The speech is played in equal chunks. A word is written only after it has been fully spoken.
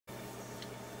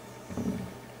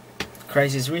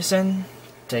Crisis Reason,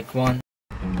 take one.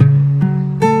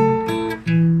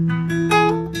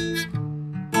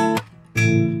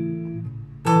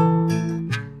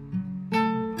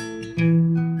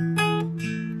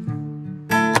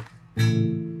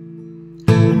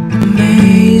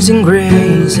 Amazing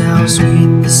grace, how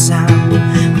sweet the sound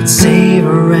that saved a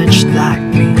wretch like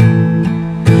me.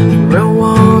 For I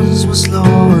once was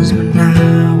lost, but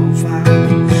now I'm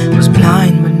found. Was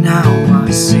blind, but now I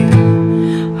see.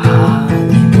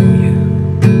 Hallelujah.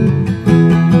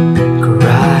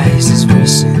 Christ is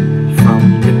risen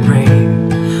from the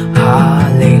grave.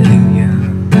 Hallelujah.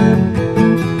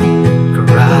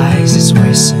 Christ is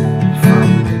risen from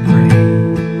the grave.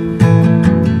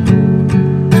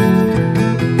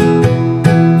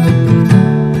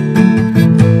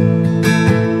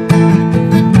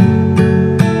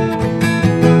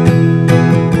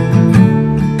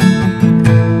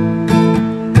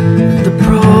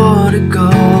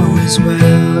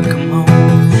 Welcome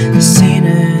home, the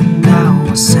sinner now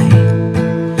a saint.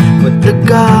 But the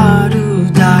God who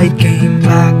died came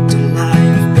back to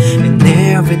life, and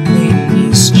everything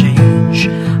is changed.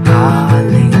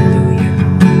 Hallelujah.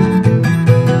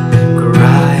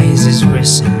 Christ is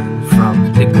risen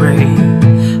from the grave.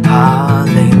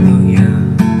 Hallelujah.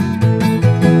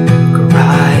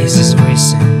 Christ is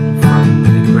risen from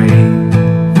the grave.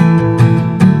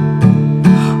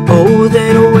 Oh,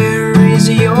 then where is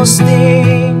your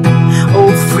sting?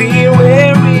 Oh, fear,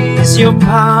 where is your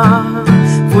power?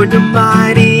 For the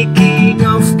mighty King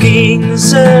of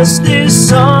Kings has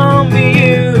disarmed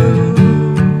you,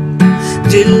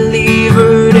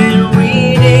 delivered and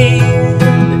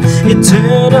redeemed.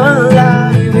 Eternal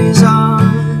life is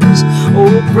ours.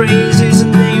 Oh, praise His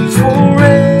name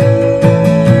forever.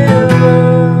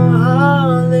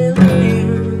 Hallelujah.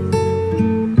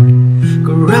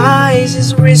 Christ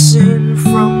is risen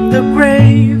from the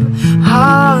grave.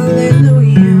 Hallelujah.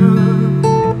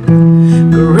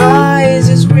 Christ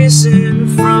is risen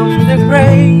from the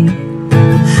grave,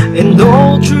 and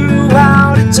all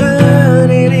throughout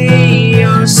eternity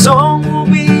our song will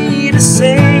be the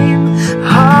same.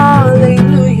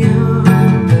 Hallelujah.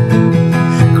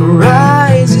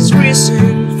 Christ is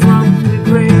risen from the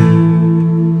grave.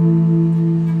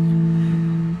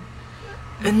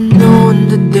 And on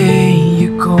the day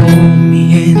you call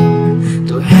me in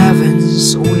to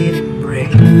heaven's sweet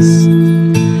embrace,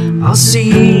 I'll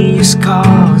see your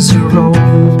scars, your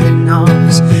open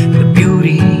arms, the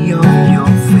beauty of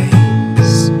your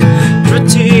face. Through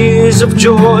tears of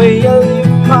joy I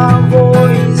lift my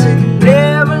voice in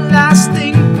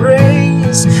everlasting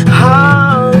praise.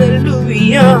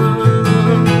 Hallelujah.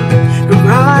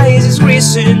 Christ is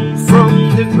risen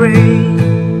from the grave.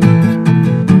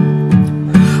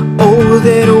 Oh,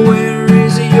 then where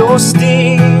is your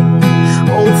sting?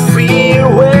 Oh, fear,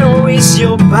 where is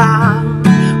your power?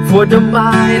 For the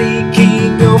mighty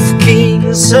King of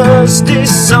Kings has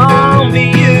disarmed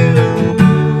you,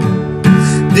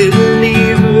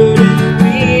 delivered and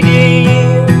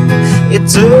redeemed.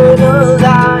 Eternal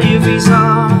life is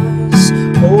ours.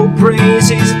 Oh, praise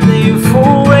His name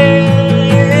forever.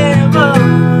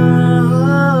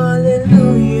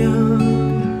 Hallelujah.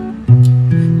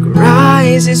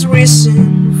 Christ is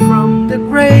risen from the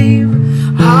grave.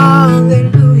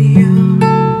 Hallelujah.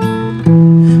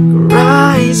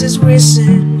 Christ is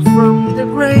risen from the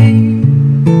grave,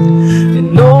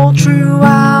 and all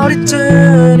throughout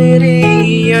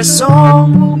eternity our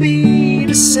song will be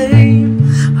the same.